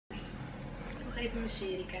even een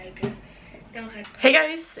serie kijken. Dan ga ik... Hey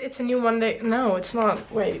guys, it's a new Monday. No, it's not.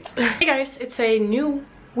 Wait. Hey guys, it's a new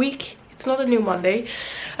week. It's not a new Monday.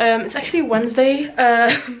 It's actually Wednesday.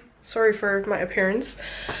 Sorry for my appearance.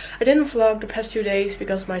 I didn't vlog the past 2 days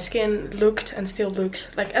because my skin looked and still looks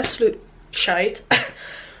like absolute shite.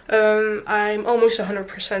 I'm almost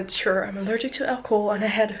 100% sure I'm allergic to alcohol, and I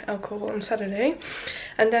had alcohol on Saturday.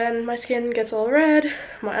 And then my skin gets all red,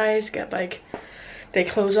 my eyes get like, they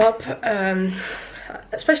close up,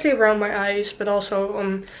 especially around my eyes, but also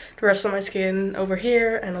on the rest of my skin over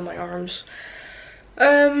here and on my arms.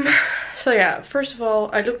 So yeah, first of all,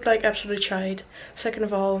 I looked like absolute shite. Second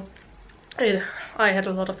of all, I had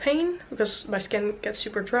a lot of pain because my skin gets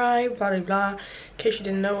super dry, blah blah blah. In case you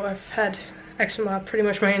didn't know, I've had eczema pretty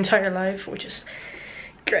much my entire life, which is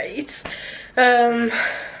great. But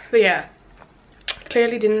yeah,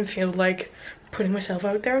 clearly didn't feel like putting myself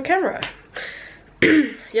out there on camera.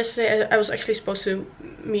 Yesterday I was actually supposed to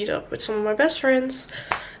meet up with some of my best friends,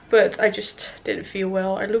 but I just didn't feel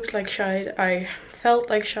well. I looked like shite, I felt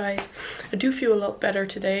like shite. I do feel a lot better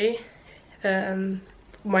today.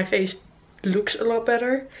 My face looks a lot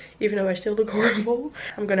better, even though I still look horrible.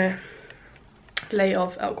 I'm gonna lay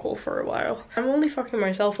off alcohol for a while. I'm only fucking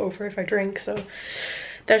myself over if I drink, so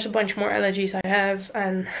there's a bunch more allergies I have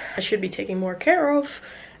and I should be taking more care of,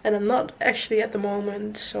 and I'm not actually at the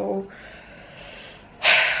moment, so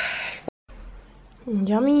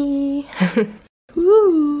yummy.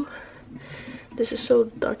 Woo! This is so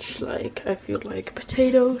Dutch-like. I feel like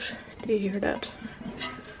potatoes. Do you hear that?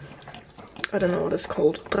 I don't know what it's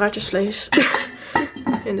called. Draadjesvlees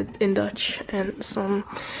in Dutch, and some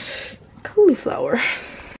cauliflower.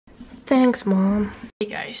 Thanks, Mom. Hey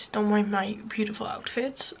guys, don't mind my beautiful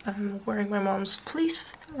outfits. I'm wearing my mom's fleece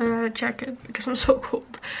jacket because I'm so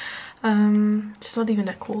cold. It's not even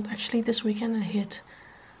that cold. Actually, this weekend it hit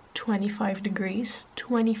 25 degrees.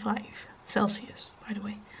 25 Celsius, by the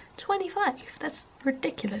way. 25. That's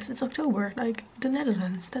ridiculous. It's October, like the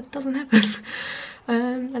Netherlands. That doesn't happen.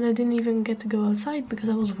 And I didn't even get to go outside because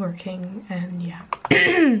I was working, and yeah.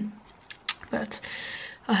 But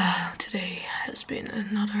today has been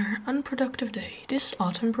another unproductive day. This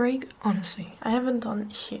autumn break, honestly, I haven't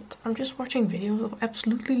done shit. I'm just watching videos of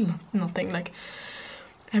absolutely nothing, like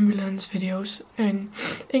ambulance videos in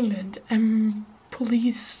England and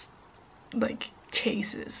police like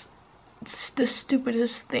chases. It's the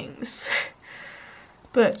stupidest things.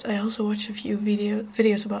 But I also watched a few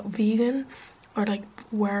videos about vegan, or like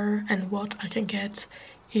where and what I can get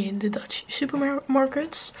in the Dutch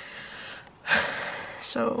supermarkets.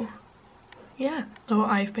 So yeah, so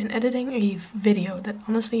I've been editing a video that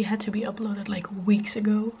honestly had to be uploaded like weeks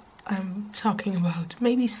ago. I'm talking about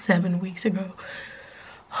maybe 7 weeks ago.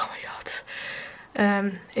 Oh my god.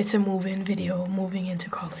 It's a move-in video, moving into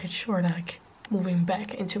college, or like moving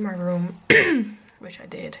back into my room, which I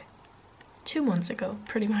did 2 months ago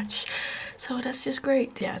pretty much. So that's just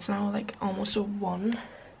great. Yeah, it's now like almost 1,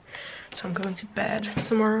 so I'm going to bed.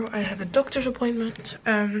 Tomorrow I have a doctor's appointment.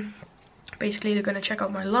 Basically they're gonna check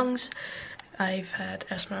out my lungs. I've had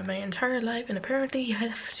asthma my entire life, and apparently you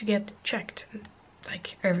have to get checked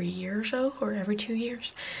like every year or so, or every 2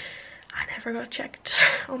 years. I never got checked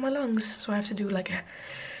on my lungs, so I have to do like a,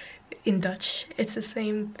 in Dutch it's the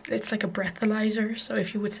same, it's like a breathalyzer. So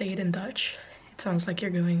if you would say it in Dutch, it sounds like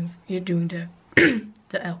you're doing the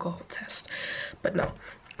the alcohol test, but no,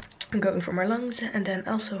 I'm going for my lungs. And then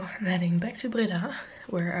also I'm heading back to Breda,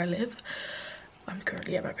 where I live. I'm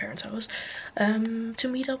currently at my parents' house, to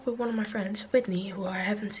meet up with one of my friends, Whitney, who I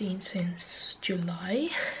haven't seen since July.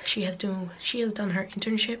 She has done her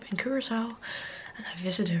internship in Curacao, and I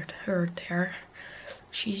visited her there.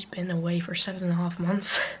 She's been away for 7.5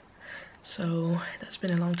 months, so that's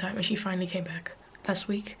been a long time, and she finally came back last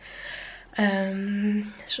week.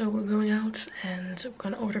 So we're going out and we're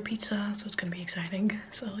gonna order pizza, so it's gonna be exciting.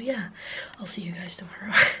 So yeah, I'll see you guys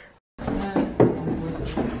tomorrow.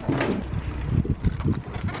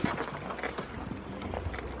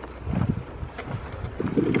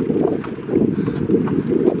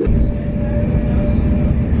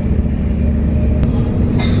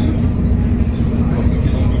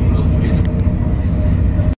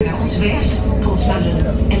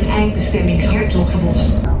 En eindbestemming Hertogenbos.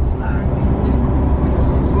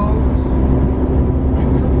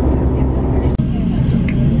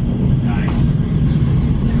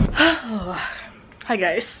 Hi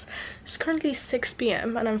guys, it's currently 6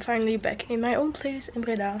 p.m. and I'm finally back in my own place in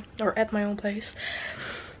Breda, or at my own place.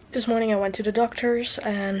 This morning I went to the doctor's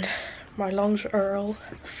and my lungs are all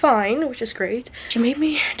fine, which is great. She made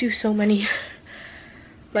me do so many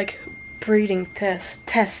like breathing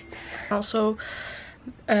tests. Also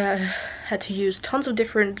had to use tons of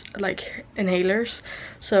different like inhalers.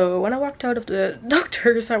 So when I walked out of the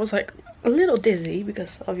doctor's, I was like a little dizzy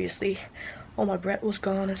because obviously all my breath was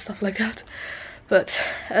gone and stuff like that. But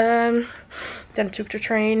then I took the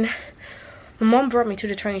train. My mom brought me to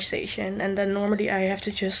the train station, and then normally I have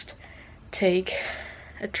to just take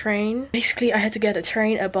a train. Basically I had to get a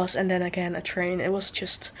train, a bus, and then again a train. It was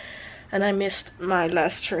just, and I missed my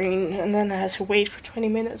last train, and then I had to wait for 20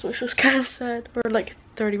 minutes, which was kind of sad. Or like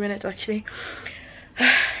 30 minutes actually.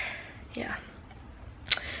 Yeah.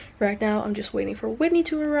 Right now I'm just waiting for Whitney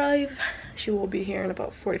to arrive. She will be here in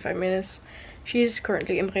about 45 minutes. She's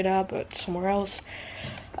currently in Breda, but somewhere else.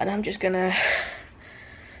 And I'm just gonna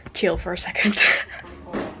chill for a second.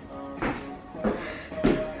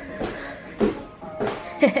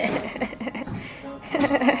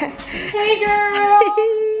 Hey girl!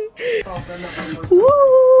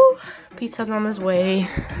 Woo! Pizza's on his way.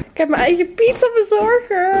 Ik heb mijn eigen pizza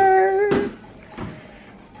bezorger.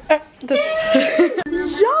 Yummy!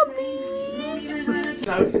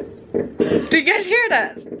 Do you guys hear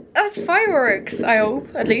that? That's fireworks, I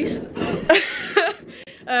hope, at least.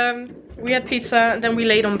 We had pizza and then we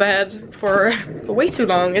laid on bed for way too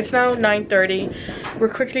long. It's now 9:30.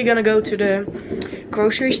 We're quickly gonna go to the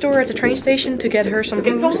grocery store at the train station to get her some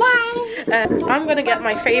booze. I'm gonna get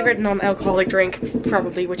my favorite non-alcoholic drink,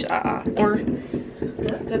 probably, which or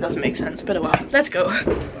that doesn't make sense, but well, let's go.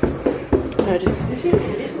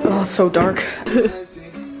 Oh, it's so dark.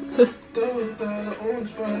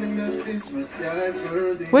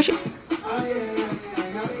 Where's she?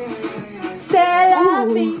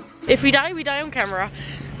 Ooh. If we die on camera.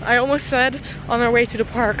 I almost said on our way to the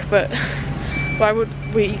park, but why would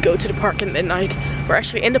we go to the park at midnight? We're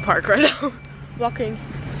actually in the park right now, walking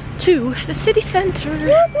to the city center.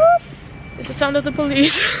 It's the sound of the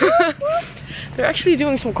police. They're actually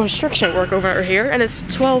doing some construction work over here, and it's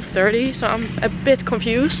 12:30, so I'm a bit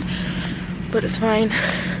confused, but it's fine.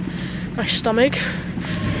 My stomach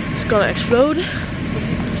is gonna explode.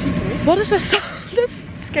 What is that sound? That's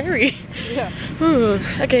scary. Yeah.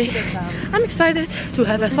 Okay. I'm excited to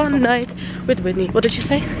have a fun night with Whitney. What did you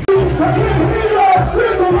say? Good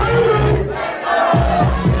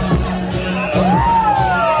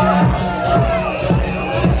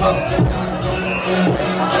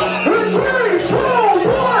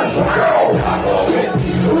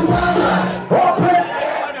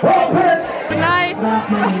night.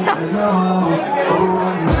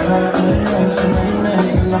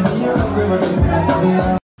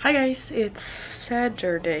 Hi guys, it's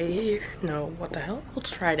Saturday. No, what the hell?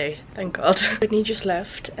 It's Friday, thank God. Whitney just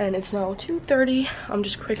left and it's now 2:30. I'm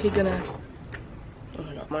just quickly gonna... Oh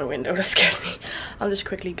my God, my window, that scared me. I'm just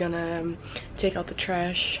quickly gonna take out the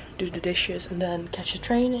trash, do the dishes, and then catch a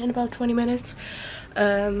train in about 20 minutes.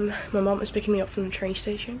 My mom is picking me up from the train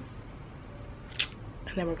station.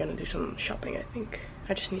 And then we're gonna do some shopping, I think.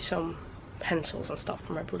 I just need some pencils and stuff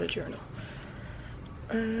for my bullet journal.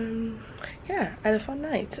 Yeah, I had a fun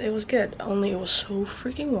night. It was good, only it was so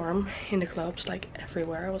freaking warm in the clubs, like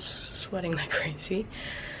everywhere. I was sweating like crazy.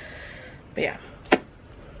 But yeah,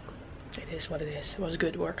 it is what it is. It was a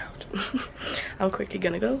good workout. I'm quickly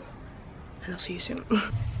gonna go and I'll see you soon.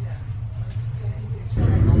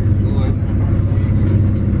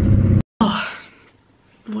 Oh,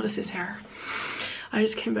 what is this hair? I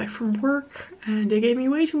just came back from work and they gave me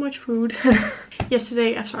way too much food.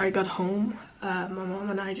 Yesterday after I got home, my mom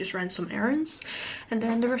and I just ran some errands, and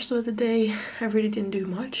then the rest of the day I really didn't do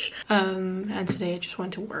much, and today I just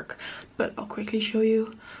went to work. But I'll quickly show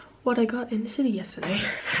you what I got in the city yesterday.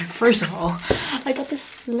 First of all, I got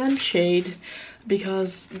this lampshade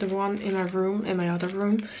because the one in my room, in my other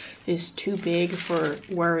room, is too big for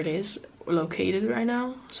where it is located right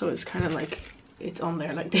now, so it's kind of like it's on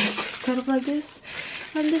there like this instead of like this.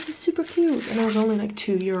 And this is super cute, and it was only like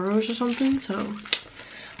 €2 or something, so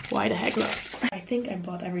why the heck not? I think I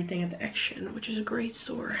bought everything at the Action, which is a great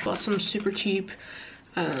store. Bought some super cheap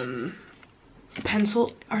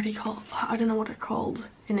pencil, are they called? I don't know what they're called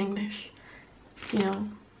in English. You know,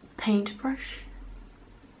 paintbrush?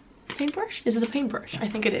 Paintbrush? Is it a paintbrush? I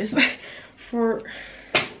think it is. For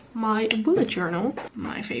my bullet journal.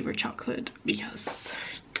 My favorite chocolate, because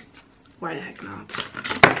why the heck not?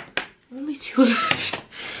 Only 2 left.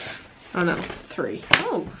 Oh no, 3.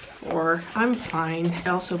 Oh, 4. I'm fine. I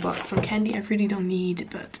also bought some candy I really don't need,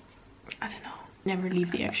 but I don't know. Never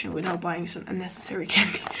leave the Action without buying some unnecessary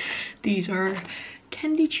candy. These are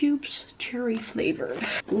candy tubes, cherry flavored.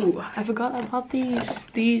 Ooh, I forgot I bought these.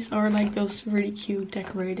 These are like those really cute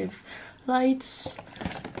decorative lights,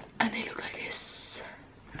 and they look like this.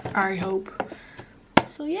 I hope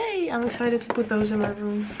So yay, I'm excited to put those in my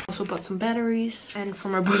room. Also bought some batteries, and for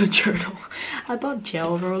my bullet journal I bought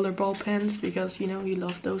gel roller ball pens because you know you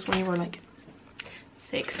loved those when you were like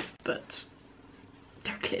 6, but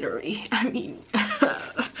they're glittery. I mean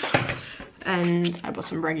and I bought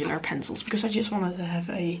some regular pencils because I just wanted to have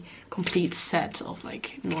a complete set of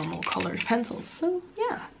like normal colored pencils. So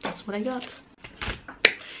yeah, that's what I got.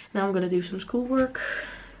 Now I'm gonna do some schoolwork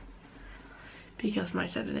because my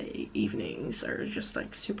Saturday evenings are just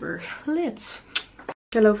like super lit.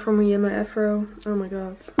 Hello from me and my afro. Oh my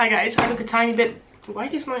god. Hi guys, I look a tiny bit... Why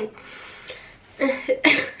is my...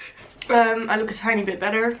 I look a tiny bit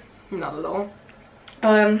better. Not at all.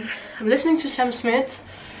 I'm listening to Sam Smith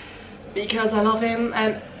because I love him,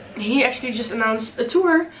 and he actually just announced a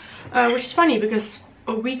tour, which is funny because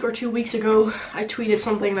a week or 2 weeks ago I tweeted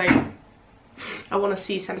something like, I want to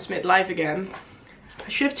see Sam Smith live again. I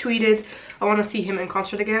should have tweeted I want to see him in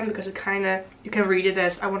concert again, because it kind of, you can read it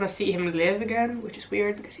as I want to see him live again, which is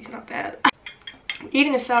weird because he's not dead. I'm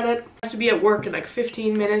eating a salad. I have to be at work in like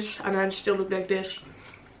 15 minutes and I still look like this.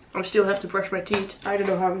 I still have to brush my teeth. I don't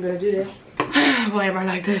know how I'm gonna do this. Why am I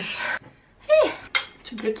like this?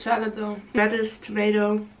 It's a good salad though. Lettuce,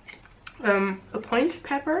 tomato, a point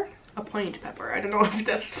pepper. A point pepper. I don't know if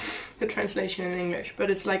that's the translation in English, but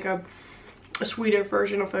it's like a sweeter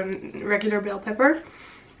version of a regular bell pepper.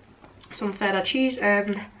 Some feta cheese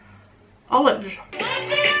and olives.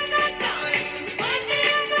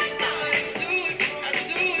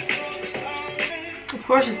 Of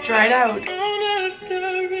course it's dried out.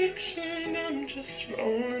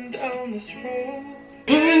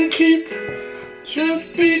 And keep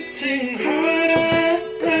just beating harder,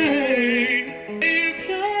 babe.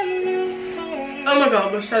 Oh my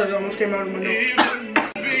god, the salad almost came out of my nose.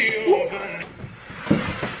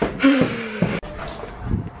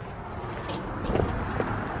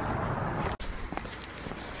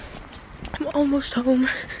 I'm almost home.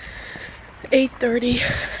 8:30,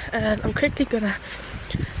 and I'm quickly gonna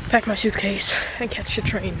pack my suitcase and catch the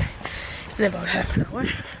train in about half an hour.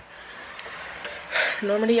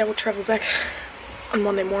 Normally I would travel back on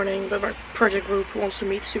Monday morning, but my project group wants to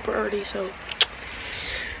meet super early, so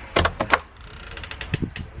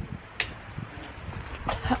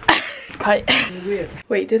hi.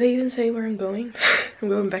 Wait, did I even say where I'm going? I'm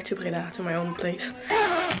going back to Breda, to my own place.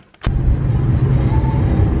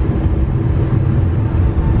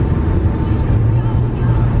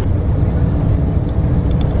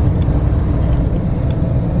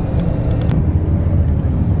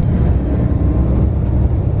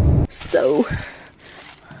 So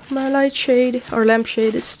my light shade or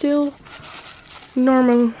lampshade is still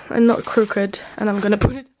normal and not crooked, and I'm gonna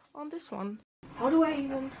put it on this one. How do I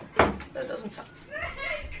even... That doesn't sound...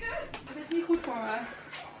 Dat is niet goed voor haar.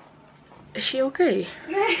 Is she okay?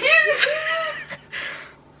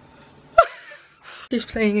 She's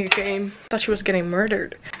playing a game. Thought she was getting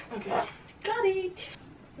murdered. Okay. Got it.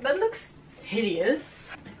 That looks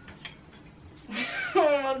hideous.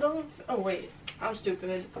 Oh wait, I'm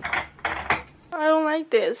stupid. I don't like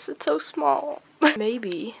this. It's so small.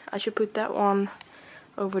 Maybe I should put that one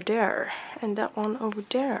over there and that one over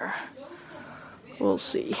there. We'll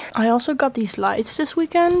see. I also got these lights this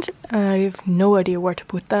weekend. I have no idea where to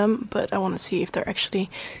put them, but I want to see if they're actually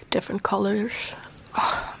different colors.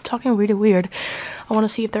 Oh, I'm talking really weird. I want to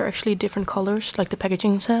see if they're actually different colors, like the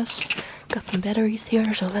packaging says. Got some batteries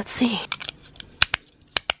here, so let's see.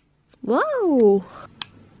 Whoa!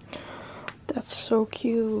 That's so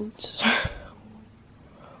cute.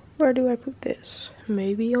 Where do I put this?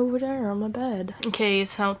 Maybe over there on my bed. Okay,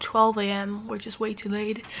 it's now 12 AM, which is way too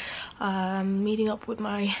late. I'm meeting up with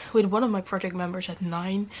one of my project members at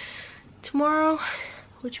 9 tomorrow,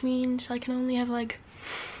 which means I can only have like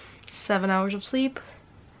 7 hours of sleep,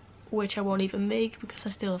 which I won't even make because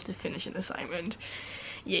I still have to finish an assignment.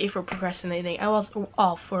 Yay for procrastinating. I was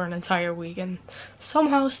off for an entire week and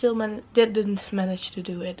somehow still didn't manage to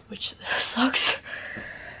do it, which sucks.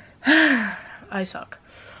 I suck.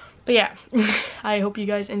 But yeah, I hope you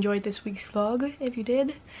guys enjoyed this week's vlog. If you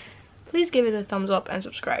did, please give it a thumbs up and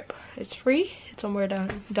subscribe. It's free. It's somewhere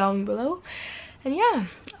down below. And yeah,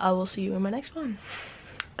 I will see you in my next one.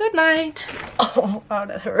 Good night. Oh,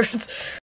 that hurts.